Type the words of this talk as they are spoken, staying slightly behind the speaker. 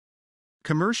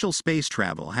Commercial space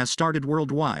travel has started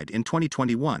worldwide in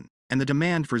 2021, and the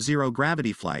demand for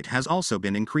zero-gravity flight has also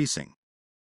been increasing.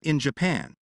 In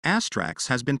Japan, ASTRAX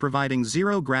has been providing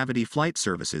zero-gravity flight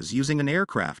services using an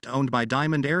aircraft owned by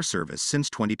Diamond Air Service since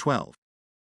 2012.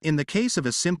 In the case of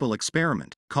a simple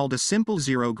experiment, called a simple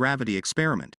zero-gravity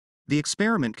experiment, the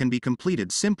experiment can be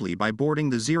completed simply by boarding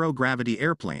the zero-gravity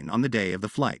airplane on the day of the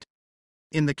flight.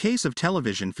 In the case of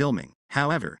television filming,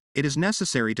 however, it is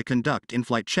necessary to conduct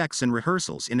in-flight checks and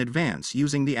rehearsals in advance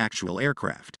using the actual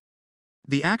aircraft.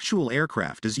 The actual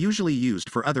aircraft is usually used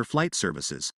for other flight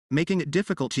services, making it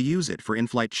difficult to use it for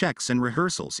in-flight checks and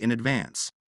rehearsals in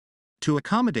advance. To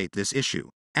accommodate this issue,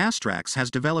 ASTRAX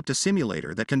has developed a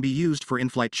simulator that can be used for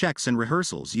in-flight checks and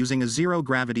rehearsals using a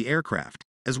zero-gravity aircraft,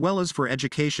 as well as for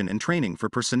education and training for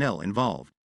personnel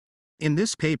involved. In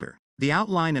this paper, the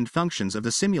outline and functions of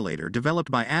the simulator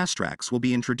developed by ASTRAX will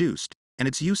be introduced, and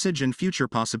its usage and future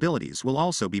possibilities will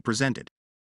also be presented.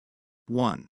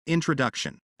 1.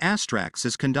 Introduction. ASTRAX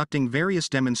is conducting various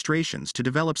demonstrations to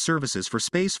develop services for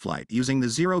spaceflight using the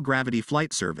zero-gravity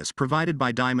flight service provided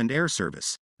by Diamond Air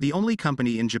Service, the only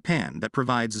company in Japan that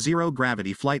provides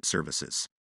zero-gravity flight services.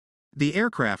 The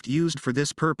aircraft used for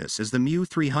this purpose is the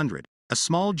MU-300, a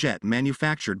small jet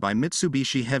manufactured by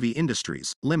Mitsubishi Heavy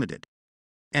Industries, Limited.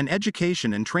 An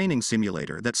education and training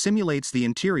simulator that simulates the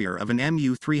interior of an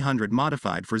MU-300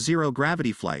 modified for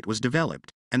zero-gravity flight was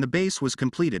developed, and the base was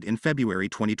completed in February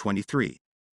 2023.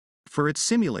 For its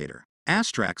simulator,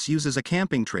 ASTRAX uses a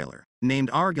camping trailer, named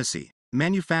Argosy,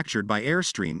 manufactured by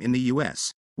Airstream in the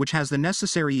US, which has the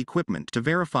necessary equipment to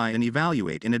verify and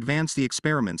evaluate in advance the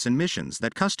experiments and missions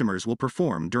that customers will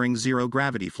perform during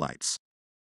zero-gravity flights.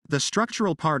 The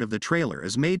structural part of the trailer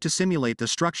is made to simulate the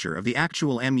structure of the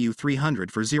actual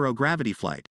MU-300 for zero-gravity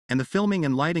flight, and the filming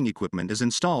and lighting equipment is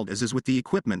installed as is with the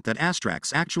equipment that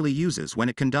ASTRAX actually uses when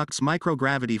it conducts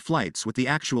microgravity flights with the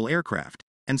actual aircraft,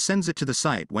 and sends it to the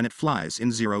site when it flies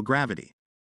in zero-gravity.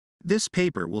 This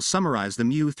paper will summarize the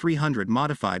MU-300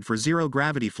 modified for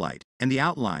zero-gravity flight, and the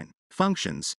outline,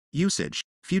 functions, usage,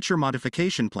 future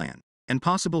modification plan, and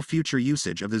possible future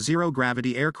usage of the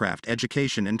zero-gravity aircraft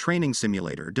education and training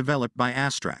simulator developed by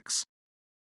ASTRAX.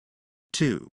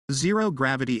 2.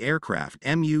 Zero-gravity aircraft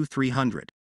MU-300.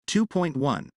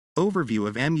 2.1. Overview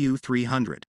of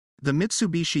MU-300. The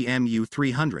Mitsubishi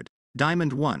MU-300,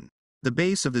 Diamond 1, the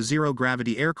base of the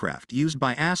zero-gravity aircraft used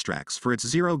by ASTRAX for its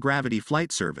zero-gravity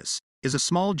flight service, is a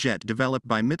small jet developed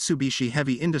by Mitsubishi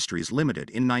Heavy Industries Limited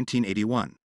in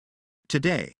 1981.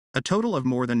 Today, a total of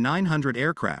more than 900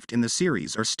 aircraft in the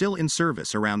series are still in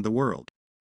service around the world.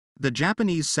 The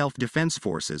Japanese Self-Defense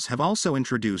Forces have also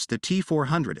introduced the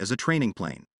T-400 as a training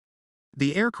plane.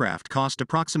 The aircraft cost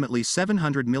approximately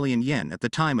 700 million yen at the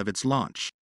time of its launch.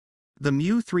 The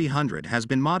MU-300 has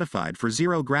been modified for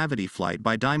zero-gravity flight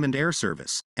by Diamond Air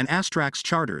Service, and ASTRAX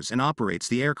charters and operates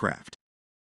the aircraft.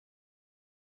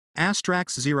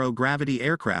 ASTRAX Zero-Gravity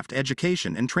Aircraft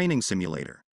Education and Training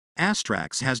Simulator.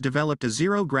 ASTRAX has developed a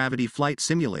zero-gravity flight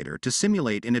simulator to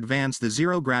simulate in advance the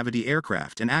zero-gravity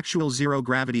aircraft and actual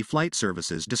zero-gravity flight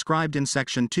services described in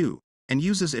Section 2, and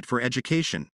uses it for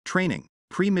education, training,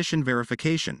 pre-mission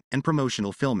verification, and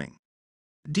promotional filming.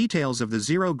 Details of the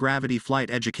zero-gravity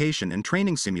flight education and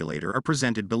training simulator are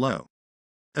presented below.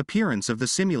 Appearance of the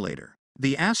simulator.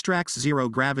 The ASTRAX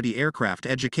Zero-Gravity Aircraft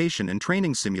Education and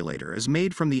Training Simulator is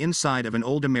made from the inside of an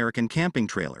old American camping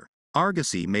trailer,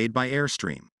 Argosy, made by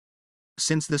Airstream.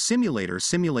 Since the simulator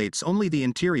simulates only the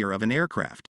interior of an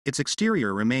aircraft, its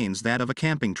exterior remains that of a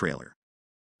camping trailer.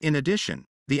 In addition,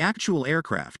 the actual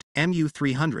aircraft,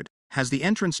 MU-300, has the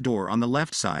entrance door on the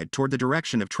left side toward the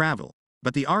direction of travel,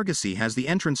 but the Argosy has the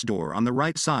entrance door on the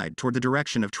right side toward the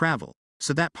direction of travel,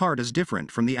 so that part is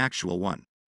different from the actual one.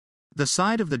 The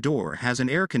side of the door has an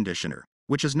air conditioner,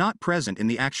 which is not present in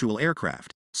the actual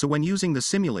aircraft, so when using the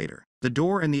simulator, the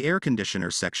door and the air conditioner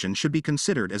section should be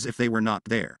considered as if they were not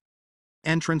there.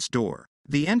 Entrance door.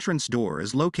 The entrance door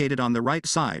is located on the right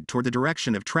side toward the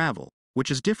direction of travel, which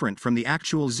is different from the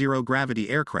actual zero-gravity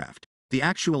aircraft. The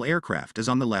actual aircraft is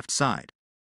on the left side.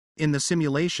 In the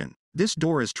simulation, this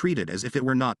door is treated as if it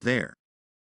were not there.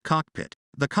 Cockpit.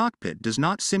 The cockpit does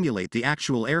not simulate the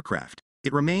actual aircraft,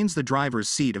 it remains the driver's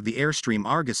seat of the Airstream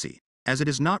Argosy, as it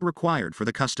is not required for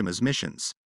the customer's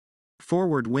missions.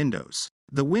 Forward windows.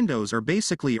 The windows are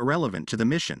basically irrelevant to the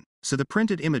mission, so the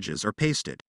printed images are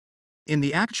pasted. In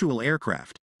the actual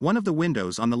aircraft, one of the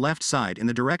windows on the left side in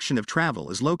the direction of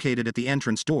travel is located at the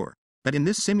entrance door, but in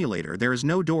this simulator there is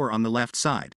no door on the left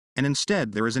side, and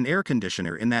instead there is an air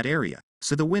conditioner in that area,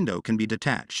 so the window can be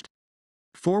detached.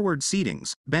 Forward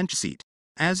seatings, bench seat.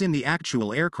 As in the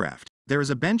actual aircraft, there is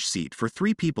a bench seat for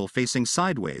 3 people facing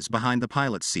sideways behind the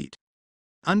pilot's seat.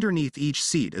 Underneath each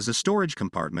seat is a storage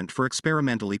compartment for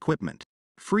experimental equipment.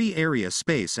 Free area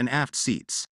space and aft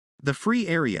seats. The free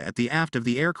area at the aft of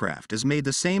the aircraft is made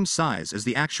the same size as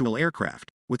the actual aircraft,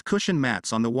 with cushion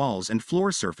mats on the walls and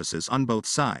floor surfaces on both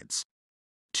sides.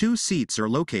 2 seats are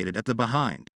located at the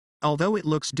behind. Although it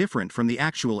looks different from the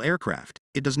actual aircraft,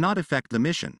 it does not affect the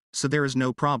mission, so there is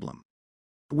no problem.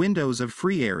 Windows of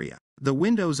free area. The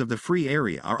windows of the free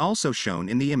area are also shown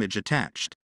in the image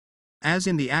attached. As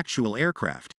in the actual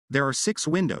aircraft, there are 6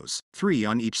 windows, 3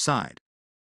 on each side.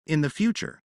 In the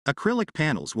future, acrylic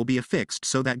panels will be affixed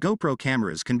so that GoPro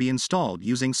cameras can be installed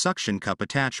using suction cup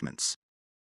attachments.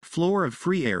 Floor of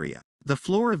free area. The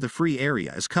floor of the free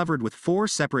area is covered with 4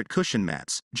 separate cushion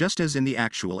mats, just as in the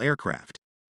actual aircraft.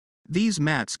 These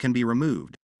mats can be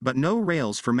removed, but no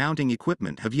rails for mounting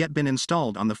equipment have yet been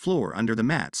installed on the floor under the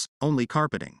mats, only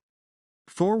carpeting.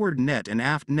 Forward net and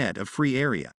aft net of free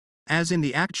area. As in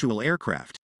the actual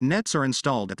aircraft, nets are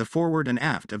installed at the forward and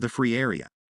aft of the free area.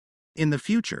 In the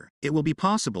future, it will be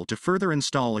possible to further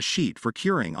install a sheet for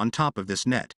curing on top of this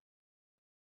net.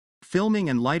 Filming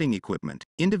and lighting equipment,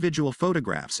 individual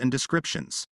photographs and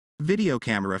descriptions. Video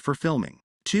camera for filming.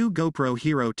 2 GoPro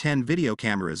Hero 10 video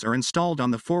cameras are installed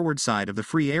on the forward side of the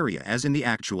free area as in the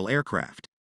actual aircraft.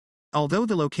 Although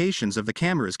the locations of the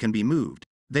cameras can be moved,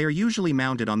 they are usually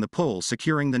mounted on the pole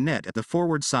securing the net at the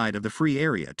forward side of the free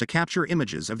area to capture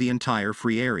images of the entire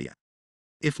free area.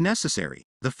 If necessary,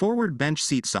 the forward bench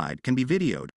seat side can be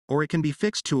videoed, or it can be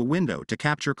fixed to a window to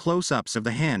capture close-ups of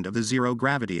the hand of the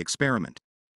zero-gravity experiment.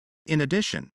 In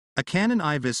addition, a Canon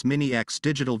IVIS Mini X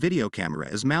digital video camera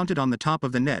is mounted on the top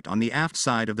of the net on the aft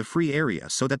side of the free area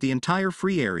so that the entire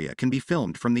free area can be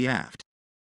filmed from the aft.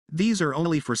 These are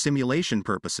only for simulation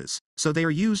purposes, so they are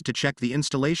used to check the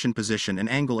installation position and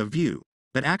angle of view,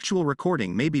 but actual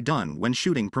recording may be done when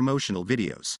shooting promotional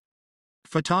videos.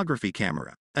 Photography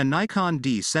camera. A Nikon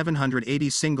D780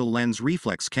 single-lens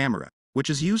reflex camera, which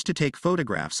is used to take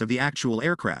photographs of the actual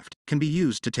aircraft, can be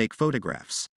used to take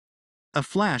photographs. A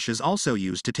flash is also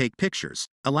used to take pictures,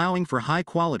 allowing for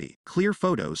high-quality, clear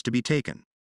photos to be taken.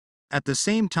 At the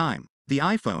same time, the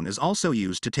iPhone is also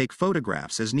used to take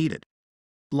photographs as needed.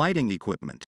 Lighting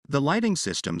equipment. The lighting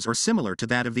systems are similar to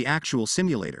that of the actual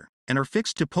simulator, and are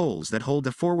fixed to poles that hold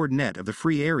the forward net of the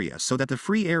free area so that the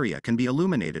free area can be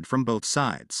illuminated from both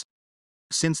sides.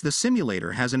 Since the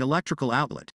simulator has an electrical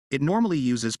outlet, it normally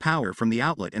uses power from the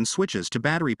outlet and switches to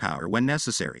battery power when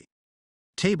necessary.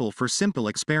 Table for simple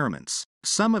experiments.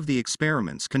 Some of the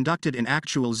experiments conducted in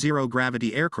actual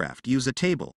zero-gravity aircraft use a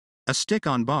table, a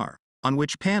stick-on bar, on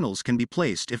which panels can be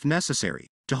placed if necessary,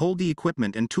 to hold the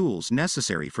equipment and tools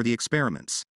necessary for the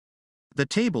experiments. The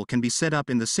table can be set up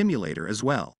in the simulator as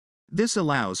well. This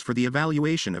allows for the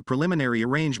evaluation of preliminary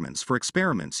arrangements for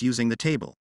experiments using the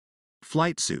table.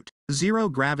 Flight suit.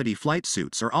 Zero-gravity flight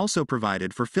suits are also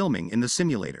provided for filming in the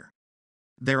simulator.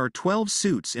 There are 12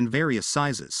 suits in various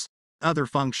sizes. Other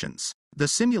functions. The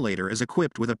simulator is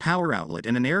equipped with a power outlet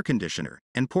and an air conditioner,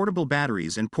 and portable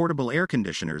batteries and portable air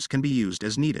conditioners can be used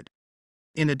as needed.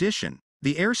 In addition,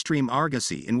 the Airstream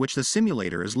Argosy in which the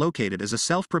simulator is located is a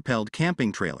self-propelled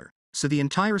camping trailer, so the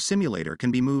entire simulator can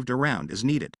be moved around as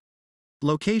needed.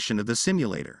 Location of the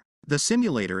simulator. The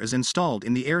simulator is installed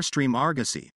in the Airstream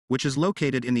Argosy, which is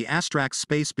located in the ASTRAX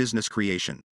Space Business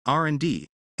Creation, R&D,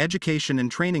 Education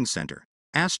and Training Center,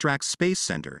 ASTRAX Space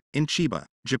Center, in Chiba,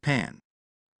 Japan.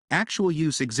 Actual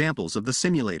use examples of the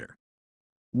simulator.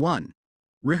 1.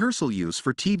 Rehearsal use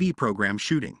for TV program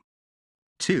shooting.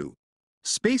 2.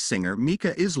 Space singer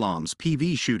Mika Islam's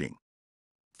PV shooting.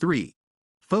 3.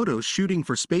 Photos shooting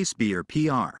for Space Beer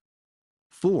PR.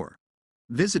 4.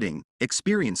 Visiting,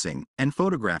 experiencing, and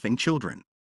photographing children.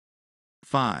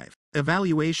 5.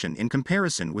 Evaluation in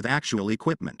comparison with actual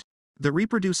equipment. The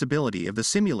reproducibility of the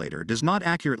simulator does not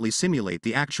accurately simulate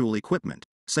the actual equipment,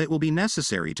 so it will be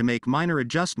necessary to make minor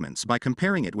adjustments by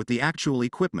comparing it with the actual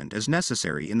equipment as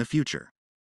necessary in the future.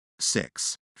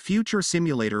 6. Future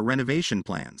simulator renovation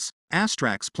plans.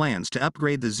 ASTRAX plans to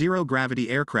upgrade the zero-gravity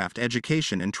aircraft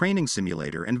education and training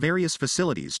simulator and various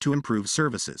facilities to improve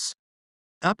services.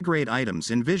 Upgrade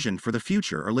items envisioned for the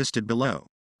future are listed below.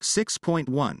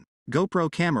 6.1.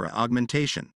 GoPro camera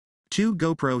augmentation. 2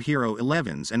 GoPro Hero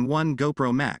 11s and 1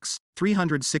 GoPro Max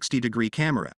 360-degree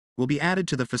camera will be added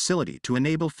to the facility to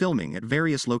enable filming at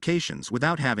various locations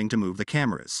without having to move the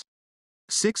cameras.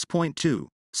 6.2.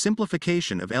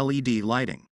 Simplification of LED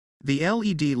lighting. The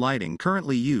LED lighting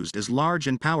currently used is large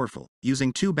and powerful,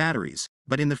 using 2 batteries,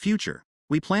 but in the future,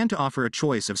 we plan to offer a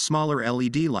choice of smaller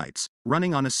LED lights,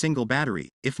 running on a single battery,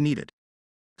 if needed.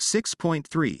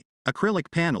 6.3.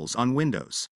 Acrylic panels on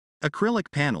windows.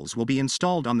 Acrylic panels will be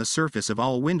installed on the surface of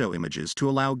all window images to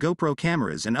allow GoPro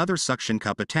cameras and other suction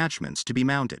cup attachments to be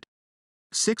mounted.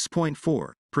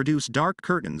 6.4. Produce dark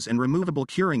curtains and removable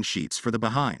curing sheets for the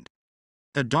behind.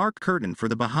 A dark curtain for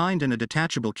the behind and a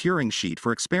detachable curing sheet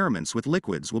for experiments with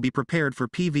liquids will be prepared for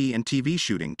PV and TV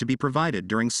shooting to be provided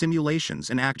during simulations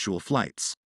and actual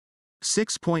flights.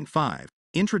 6.5.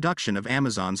 Introduction of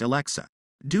Amazon's Alexa.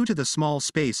 Due to the small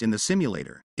space in the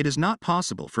simulator, it is not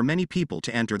possible for many people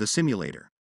to enter the simulator.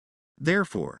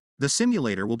 Therefore, the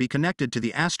simulator will be connected to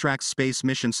the ASTRAX Space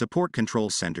Mission Support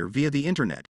Control Center via the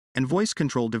Internet, and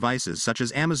voice-controlled devices such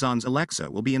as Amazon's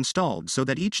Alexa will be installed so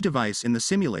that each device in the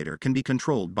simulator can be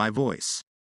controlled by voice.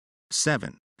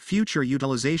 7. Future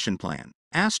Utilization Plan.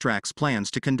 ASTRAX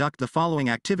plans to conduct the following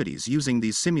activities using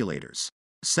these simulators.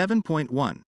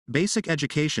 7.1. Basic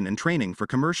education and training for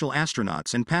commercial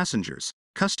astronauts and passengers,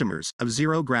 customers of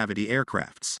zero-gravity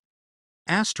aircrafts.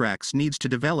 ASTRAX needs to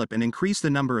develop and increase the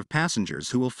number of passengers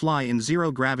who will fly in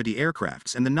zero-gravity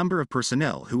aircrafts and the number of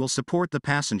personnel who will support the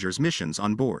passengers' missions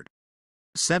on board.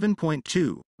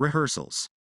 7.2. Rehearsals.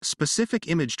 Specific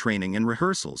image training and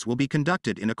rehearsals will be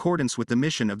conducted in accordance with the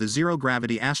mission of the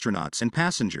zero-gravity astronauts and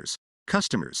passengers,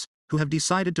 customers, who have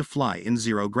decided to fly in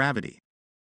zero-gravity.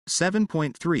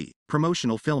 7.3.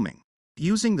 Promotional filming.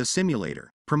 Using the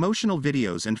simulator, promotional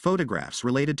videos and photographs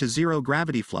related to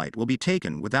zero-gravity flight will be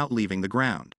taken without leaving the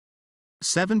ground.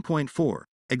 7.4.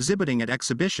 Exhibiting at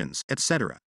exhibitions,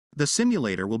 etc. The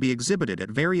simulator will be exhibited at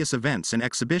various events and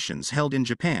exhibitions held in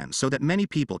Japan so that many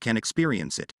people can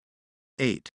experience it.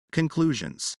 8.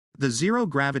 Conclusions. The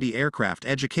zero-gravity aircraft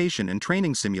education and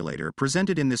training simulator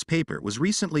presented in this paper was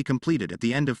recently completed at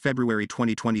the end of February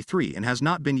 2023 and has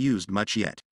not been used much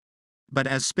yet. But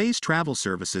as space travel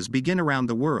services begin around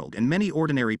the world and many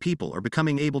ordinary people are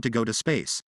becoming able to go to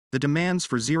space, the demands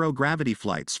for zero-gravity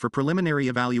flights for preliminary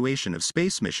evaluation of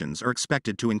space missions are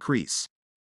expected to increase.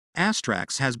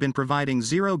 ASTRAX has been providing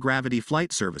zero-gravity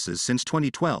flight services since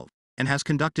 2012, and has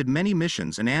conducted many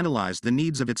missions and analyzed the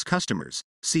needs of its customers.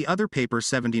 See other paper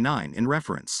 79 in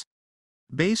reference.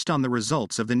 Based on the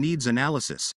results of the needs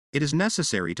analysis, it is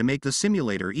necessary to make the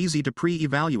simulator easy to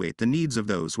pre-evaluate the needs of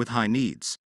those with high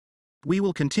needs. We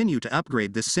will continue to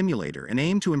upgrade this simulator and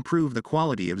aim to improve the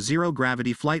quality of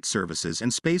zero-gravity flight services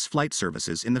and space flight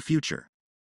services in the future.